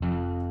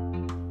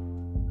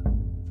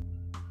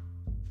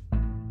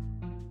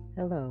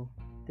Hello,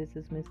 this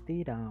is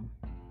MsDDom.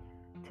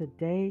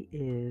 Today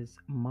is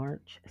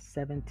March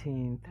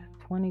 17th,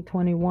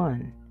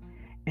 2021,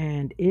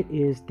 and it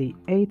is the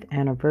 8th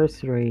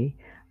anniversary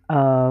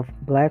of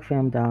Black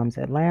Femdoms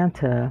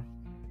Atlanta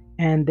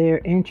and their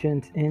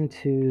entrance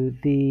into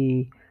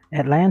the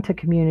Atlanta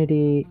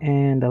community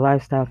and the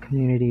lifestyle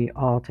community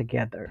all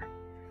together.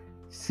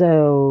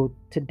 So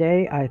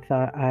today I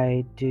thought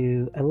I'd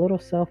do a little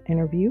self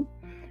interview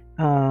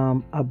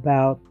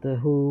about the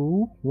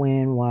who,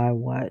 when, why,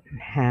 what,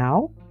 and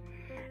how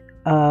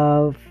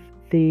of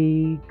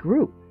the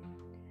group.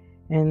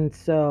 And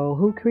so,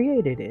 who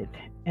created it?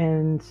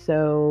 And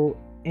so,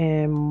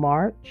 in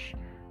March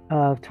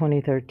of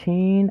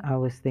 2013, I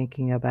was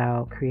thinking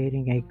about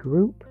creating a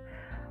group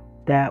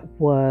that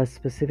was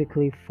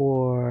specifically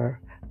for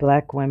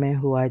Black women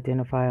who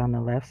identify on the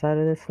left side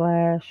of the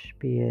slash,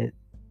 be it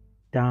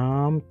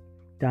Dom,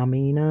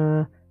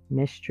 Domina,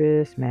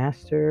 Mistress,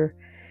 Master,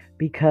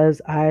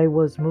 because I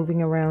was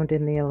moving around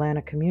in the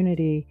Atlanta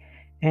community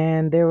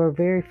and there were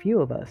very few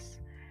of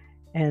us.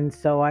 And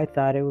so I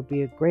thought it would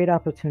be a great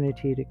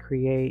opportunity to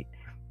create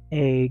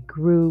a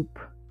group,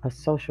 a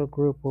social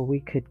group where we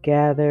could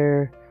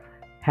gather,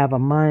 have a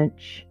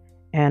munch,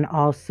 and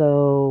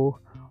also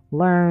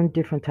learn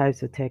different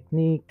types of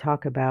technique,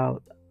 talk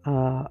about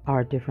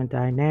our different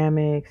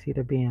dynamics,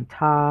 either being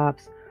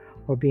tops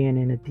or being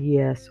in a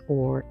DS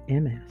or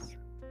MS.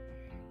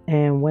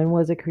 And when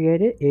was it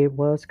created? It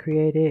was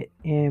created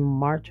in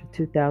March of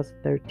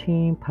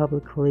 2013,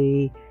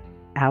 publicly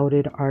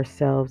outed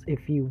ourselves,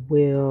 if you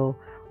will,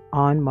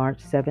 on March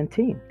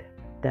 17th.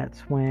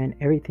 That's when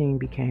everything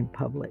became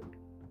public.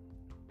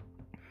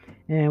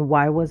 And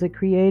why was it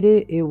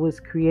created? It was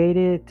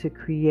created to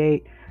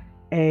create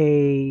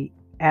a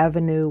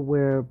avenue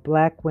where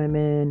Black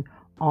women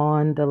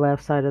on the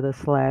left side of the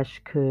slash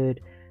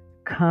could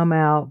come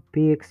out,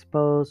 be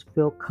exposed,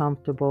 feel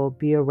comfortable,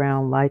 be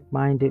around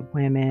like-minded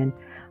women,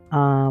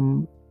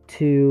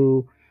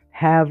 to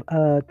have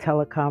a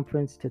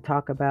teleconference to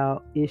talk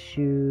about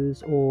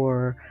issues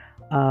or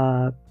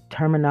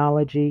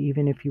terminology,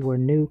 even if you were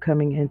new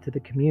coming into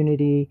the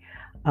community.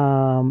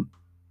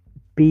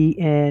 Be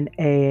in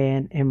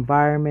an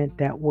environment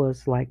that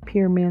was like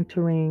peer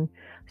mentoring.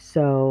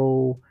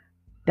 So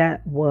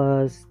that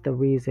was the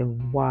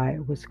reason why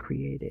it was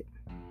created.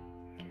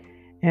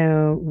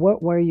 And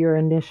what were your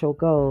initial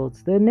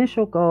goals? The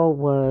initial goal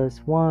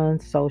was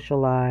one,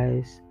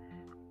 socialize,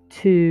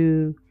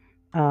 two,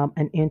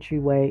 an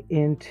entryway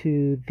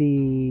into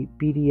the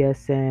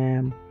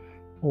BDSM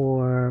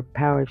or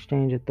power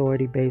exchange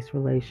authority based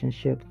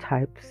relationship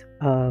types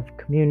of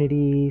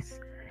communities,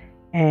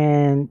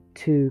 and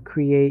to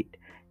create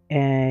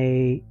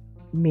a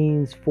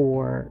means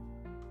for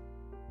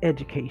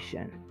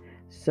education.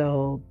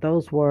 So,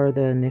 those were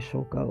the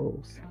initial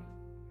goals.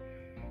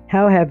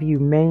 How have you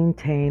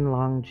maintained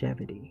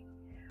longevity?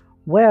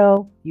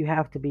 Well, you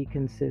have to be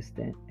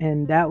consistent.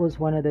 And that was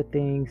one of the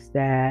things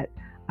that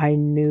I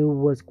knew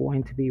was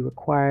going to be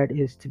required,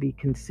 is to be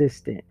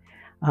consistent.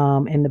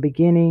 In the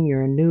beginning,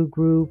 you're a new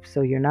group, so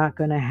you're not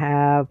going to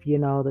have,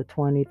 the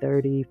 20,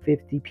 30,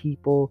 50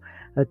 people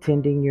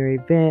attending your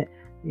event.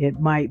 It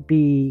might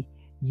be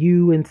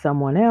you and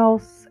someone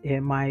else,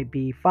 it might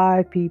be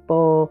five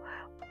people,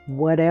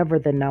 whatever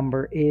the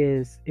number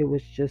is. It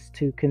was just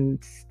to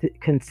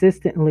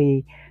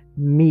consistently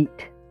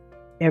meet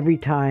every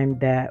time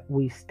that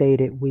we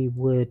stated we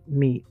would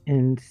meet.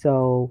 And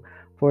so,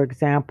 for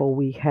example,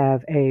 we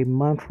have a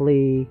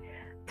monthly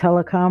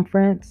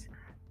teleconference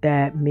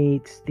that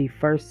meets the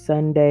first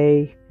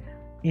Sunday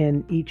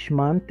in each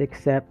month,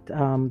 except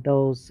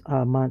those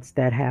months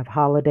that have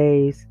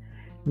holidays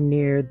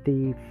near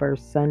the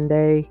first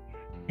Sunday.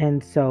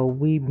 And so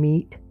we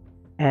meet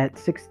at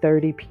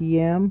 6:30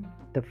 p.m.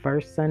 the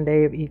first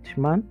Sunday of each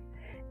month,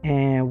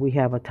 and we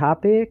have a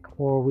topic,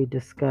 or we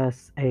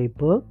discuss a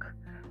book,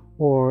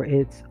 or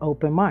it's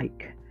open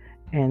mic.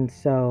 And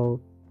so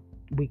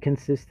we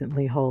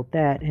consistently hold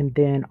that. And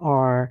then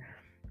our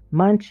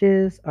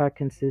munches are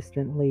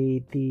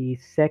consistently the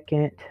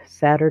second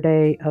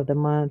Saturday of the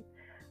month.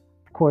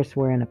 Of course,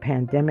 we're in a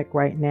pandemic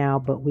right now,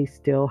 but we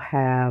still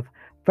have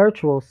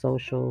virtual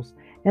socials.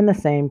 And the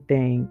same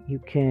thing, you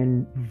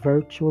can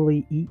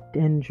virtually eat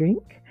and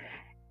drink.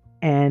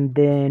 And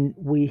then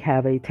we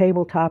have a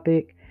table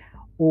topic,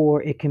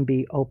 or it can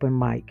be open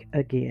mic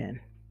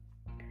again.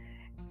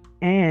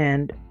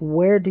 And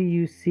where do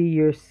you see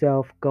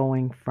yourself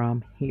going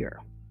from here?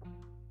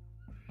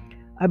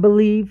 I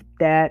believe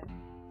that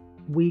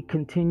we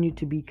continue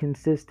to be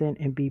consistent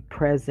and be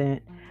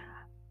present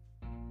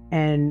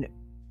and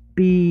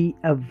be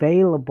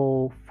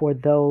available for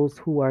those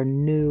who are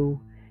new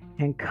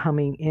and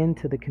coming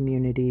into the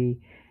community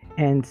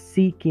and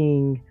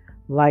seeking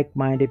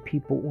like-minded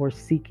people, or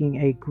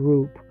seeking a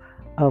group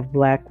of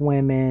Black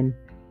women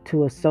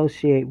to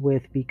associate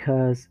with,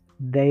 because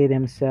they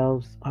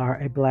themselves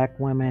are a Black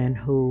woman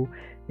who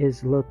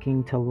is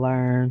looking to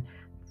learn,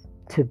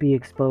 to be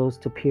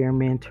exposed to peer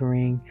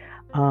mentoring,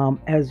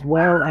 as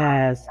well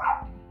as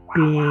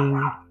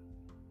being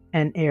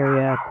an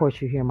area. Of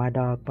course, you hear my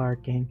dog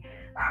barking.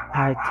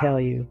 I tell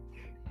you.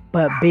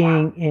 But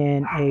being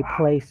in a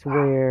place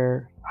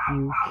where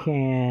you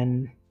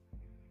can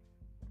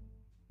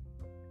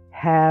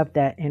have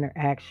that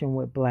interaction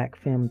with Black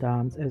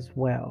femdoms as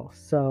well.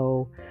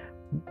 So,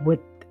 with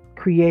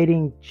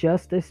creating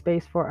just a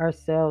space for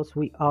ourselves,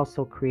 we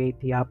also create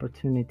the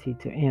opportunity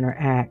to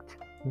interact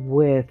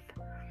with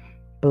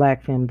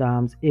Black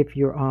femdoms if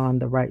you're on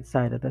the right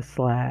side of the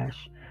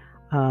slash.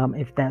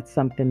 If that's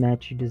something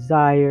that you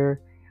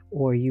desire,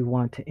 or you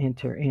want to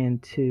enter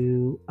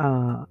into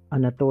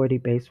an authority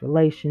based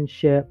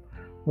relationship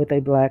with a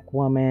Black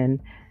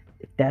woman,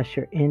 if that's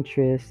your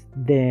interest,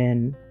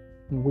 then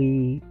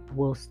we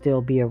will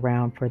still be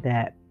around for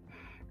that.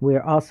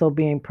 We're also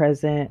being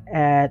present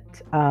at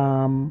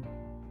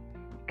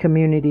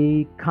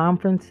community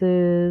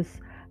conferences,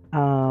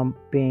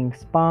 being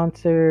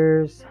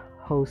sponsors,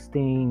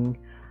 hosting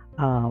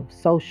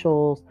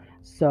socials.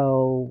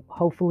 So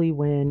hopefully,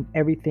 when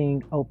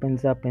everything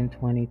opens up in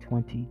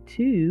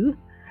 2022,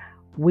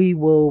 we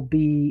will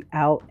be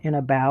out and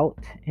about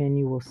and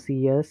you will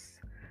see us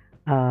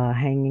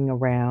hanging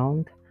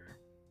around.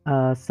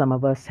 Some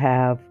of us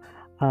have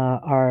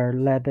our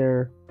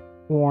leather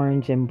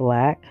orange and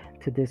black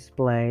to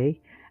display.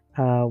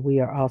 We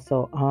are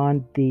also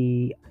on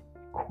the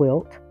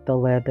quilt, the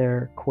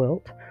leather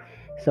quilt.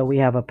 So we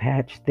have a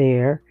patch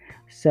there.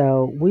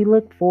 So we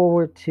look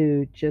forward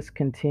to just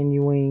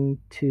continuing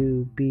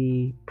to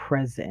be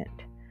present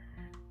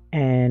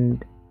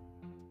and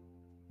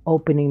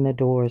opening the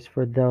doors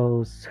for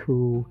those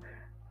who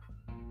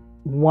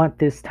want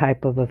this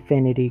type of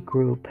affinity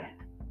group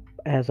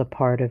as a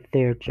part of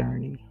their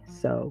journey.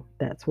 So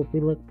that's what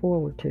we look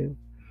forward to.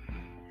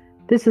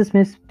 This is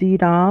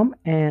MsDDom,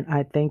 and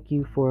I thank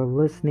you for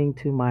listening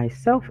to my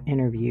self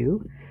interview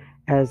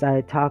as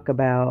I talk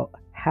about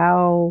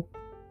how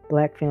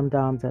Black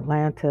Femdoms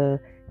Atlanta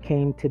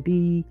came to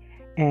be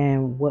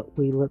and what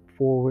we look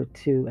forward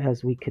to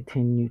as we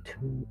continue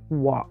to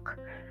walk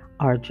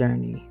our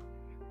journey.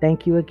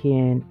 Thank you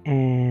again,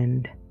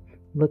 and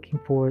looking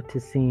forward to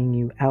seeing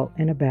you out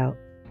and about.